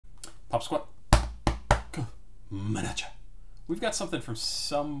Pop Squat. Manacha. We've got something from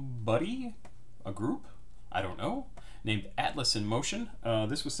somebody, a group, I don't know, named Atlas in Motion.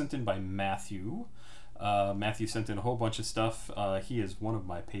 This was sent in by Matthew. Matthew sent in a whole bunch of stuff. He is one of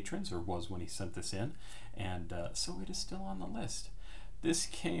my patrons, or was when he sent this in, and so it is still on the list. This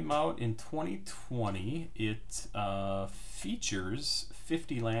came out in 2020. It features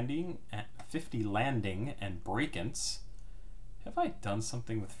 50landing and brakence. Have I done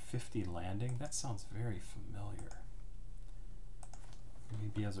something with 50landing? That sounds very familiar.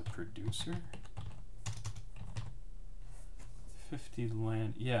 Maybe as a producer?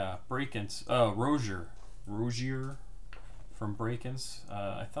 50land, yeah, brakence. Rozier from brakence.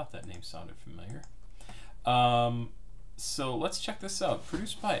 I thought that name sounded familiar. So let's check this out.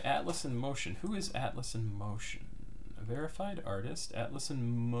 Produced by Atlas in Motion. Who is Atlas in Motion? A verified artist. Atlas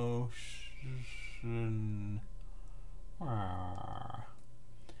in Motion.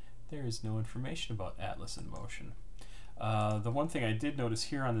 There is no information about Atlas in Motion. The one thing I did notice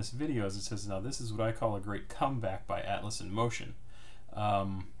here on this video is it says, now this is what I call a great comeback by Atlas in Motion.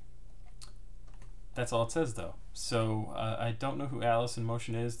 That's all it says though. So I don't know who Atlas in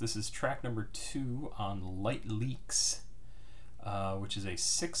Motion is. This is track number 2 on Light Leaks, which is a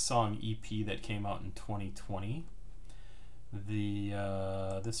 6-song EP that came out in 2020.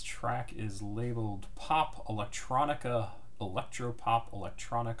 This track is labeled Pop, Electronica, Electro-Pop,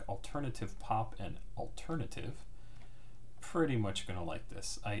 Electronic, Alternative Pop, and Alternative. Pretty much gonna like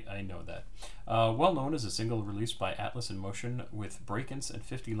this. I know that. Well known as a single released by Atlas in Motion with brakence and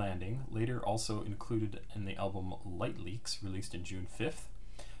 50landing, later also included in the album Light Leaks, released in June 5th,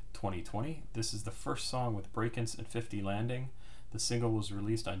 2020. This is the first song with brakence and 50landing. The single was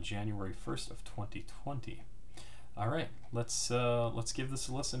released on January 1st of 2020. All right, let's give this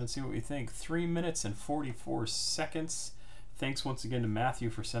a listen and see what we think. 3 minutes and 44 seconds. Thanks once again to Matthew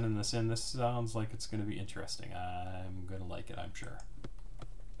for sending this in. This sounds like it's going to be interesting. I'm going to like it, I'm sure.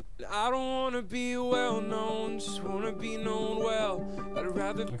 I don't want to be well known, just want to be known well. I'd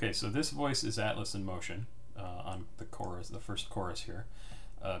rather... Okay, so this voice is Atlas in Motion on the chorus, the first chorus here.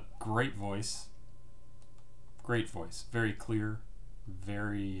 Great voice. Great voice. Very clear,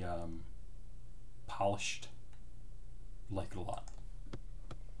 very polished. Like it a lot.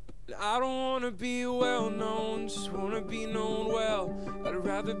 I don't want to be well known, just want to be known well. I'd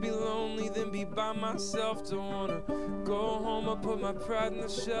rather be lonely than be by myself. Don't want to go home, I put my pride on the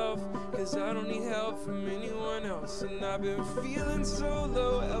shelf, cause I don't need help from anyone else. And I've been feeling so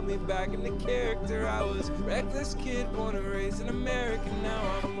low, help me back into character. I was a reckless kid, born and raised in America. Now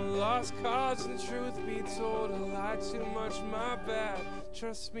I'm a lost cause, and truth be told, I lied too much, my bad.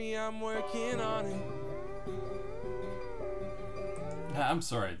 Trust me, I'm working on it. I'm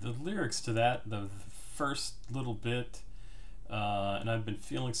sorry, the lyrics to that, the first little bit, and I've been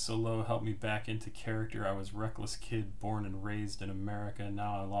feeling so low, help me back into character. I was a reckless kid, born and raised in America,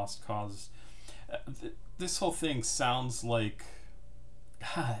 now I lost cause. This whole thing sounds like,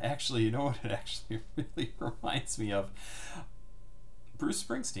 actually, you know what it actually really reminds me of? Bruce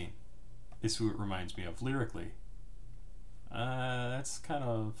Springsteen is who it reminds me of, lyrically. That's kind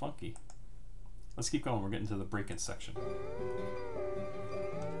of funky. Let's keep going, we're getting to the break-in section.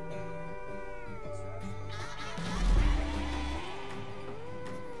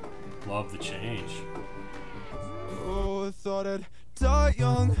 Love the change. Oh, I thought I'd die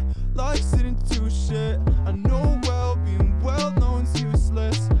young, life's didn't do shit. I know well, being well known's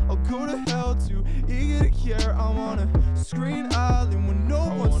useless. I'll go to hell too eager to care. I'm on a screen island when no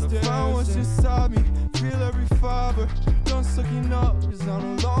one's there. Find what's inside me, feel every fiber. Done sucking up, cause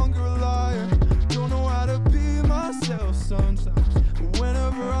I'm no longer a liar. Don't know how to be myself sometimes, but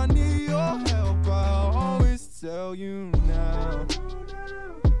whenever I need your help, I'll always tell you now.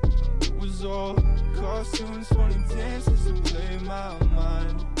 It was all cartoons, funny dances to play my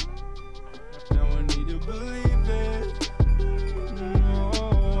mind. Now I need to believe it.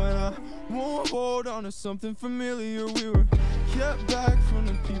 Oh, and I won't hold on to something familiar. We were kept back from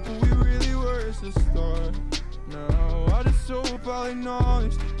the people we really were as the start. Now I just hope I'll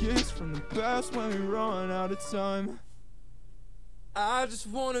acknowledge the gifts from the past when we run out of time. I just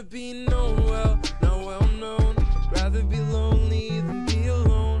want to be known well, not well known. Rather be lonely than be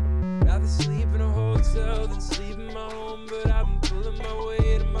alone. Rather sleep in a hotel than sleep in my home. But I've been pulling my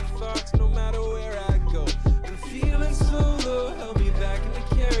weight in my thoughts no matter where I go. I'm feeling so low, help me back into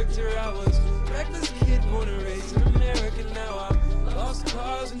character. I was a reckless kid, born and raised in America. Now I'm lost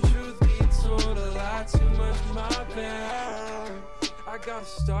cause, and truth be told, I lied too much, my bad. I I got a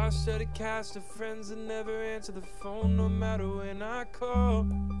star-studded cast of friends that never answer the phone no matter when I call.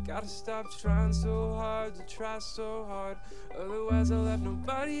 Gotta stop trying so hard to try so hard, otherwise I'll have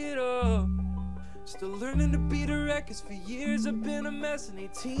nobody at all. Still learning to be direct, cause for years I've been a mess. And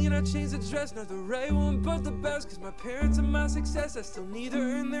 18 I changed the dress, not the right one but the best. Cause my parents are my success, I still need to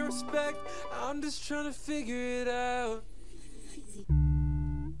earn their respect. I'm just trying to figure it out.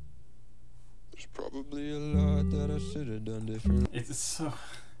 There's probably a lot that I should have done different. It's so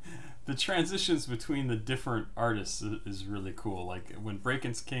the transitions between the different artists is really cool. Like when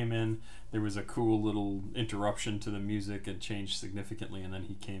brakence came in, there was a cool little interruption to the music and changed significantly, and then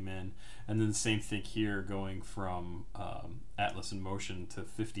he came in, and then the same thing here, going from Atlas in Motion to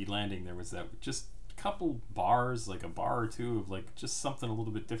 50 Landing. There was that just couple bars, like a bar or two of like just something a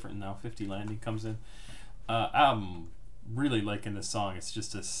little bit different, and now 50 Landing comes in. I'm really liking this song. It's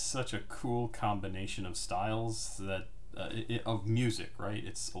just such a cool combination of styles that of music, right?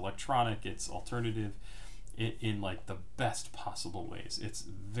 It's electronic, it's alternative, in like the best possible ways. It's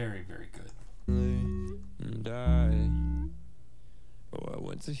very, very good. And I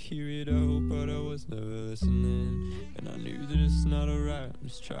went to hear it out, but I was never listening. And I knew that it's not alright, I'm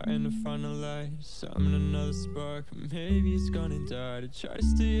just trying to find a light. Summon another spark, maybe it's gonna die. To try to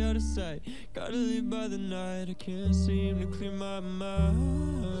stay out of sight, gotta live by the night. I can't seem to clear my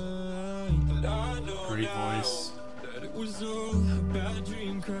mind. But I know Great now voice. that it was all a bad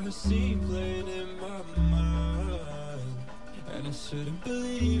dream, cause scene playing in my mind. And I shouldn't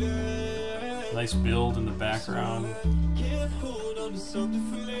believe it. Nice build in the background. Can't hold on to something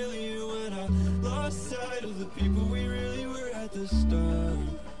familiar when I lost sight of the people we really were at the start.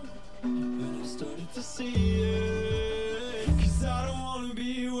 And I started to see it, cause I don't wanna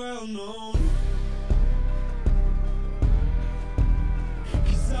be well known.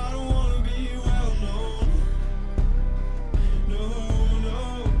 Cause I don't wanna be well known. No,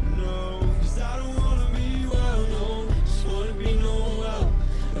 no, no. Cause I don't wanna be well known. Just wanna be known well.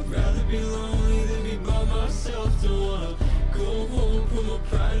 I'd rather be lonely than be by myself. Don't wanna go home, put my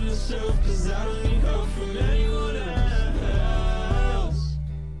pride in myself, cause I don't need help from anyone else.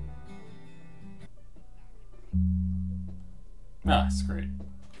 Ah, it's great.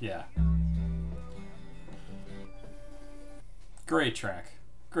 Yeah. Great track.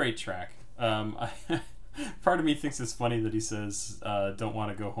 Great track. Part of me thinks it's funny that he says, don't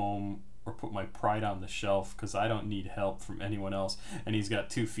want to go home or put my pride on the shelf because I don't need help from anyone else. And he's got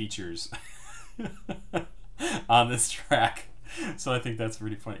 2 features on this track. So I think that's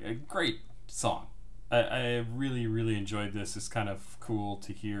pretty funny. A great song. I really, really enjoyed this. It's kind of cool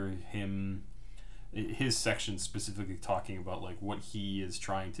to hear his section specifically talking about like what he is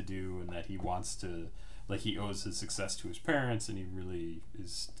trying to do, and that he wants to, like, he owes his success to his parents, and he really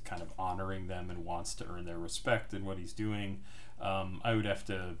is kind of honoring them and wants to earn their respect in what he's doing. I would have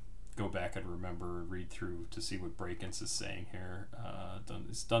to go back and read through to see what brakence is saying here.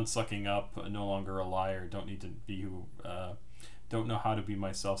 It's done sucking up, no longer a liar, don't need to be who, don't know how to be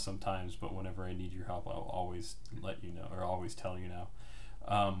myself sometimes, but whenever I need your help, I'll always let you know, or always tell you now.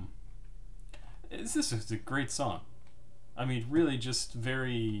 This is a great song. I mean, really just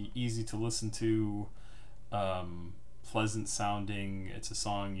very easy to listen to, pleasant sounding. It's a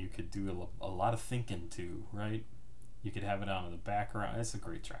song you could do a lot of thinking to, right? You could have it on in the background. It's a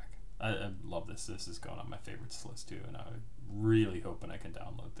great track. I love this. This is going on my favorites list too, and I'm really hoping I can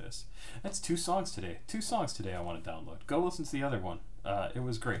download this. That's 2 songs today. 2 songs today I want to download. Go listen to the other one. It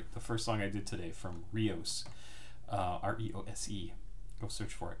was great. The first song I did today from Rios, R-E-O-S-E. Go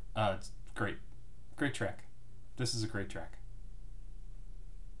search for it. It's great. Great track. This is a great track.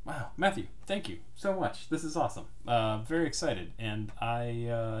 Wow, Matthew, thank you so much. This is awesome. Very excited, and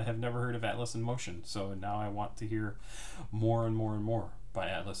I have never heard of Atlas in Motion, so now I want to hear more and more and more by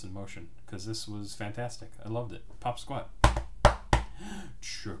Atlas in Motion, because this was fantastic. I loved it. Pop Squat.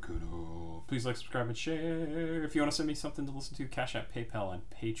 Check it out. Please like, subscribe, and share. If you want to send me something to listen to, CashApp, PayPal, and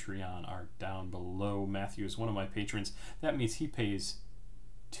Patreon are down below. Matthew is one of my patrons. That means he pays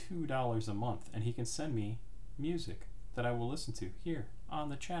 $2 a month, and he can send me music that I will listen to here on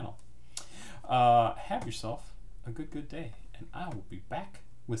the channel. Have yourself a good day, and I will be back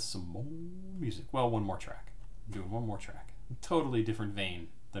with some more music. Well, one more track. I'm doing one more track. Totally different vein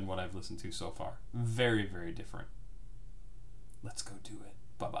than what I've listened to so far. Very, very different. Let's go do it.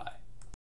 Bye-bye.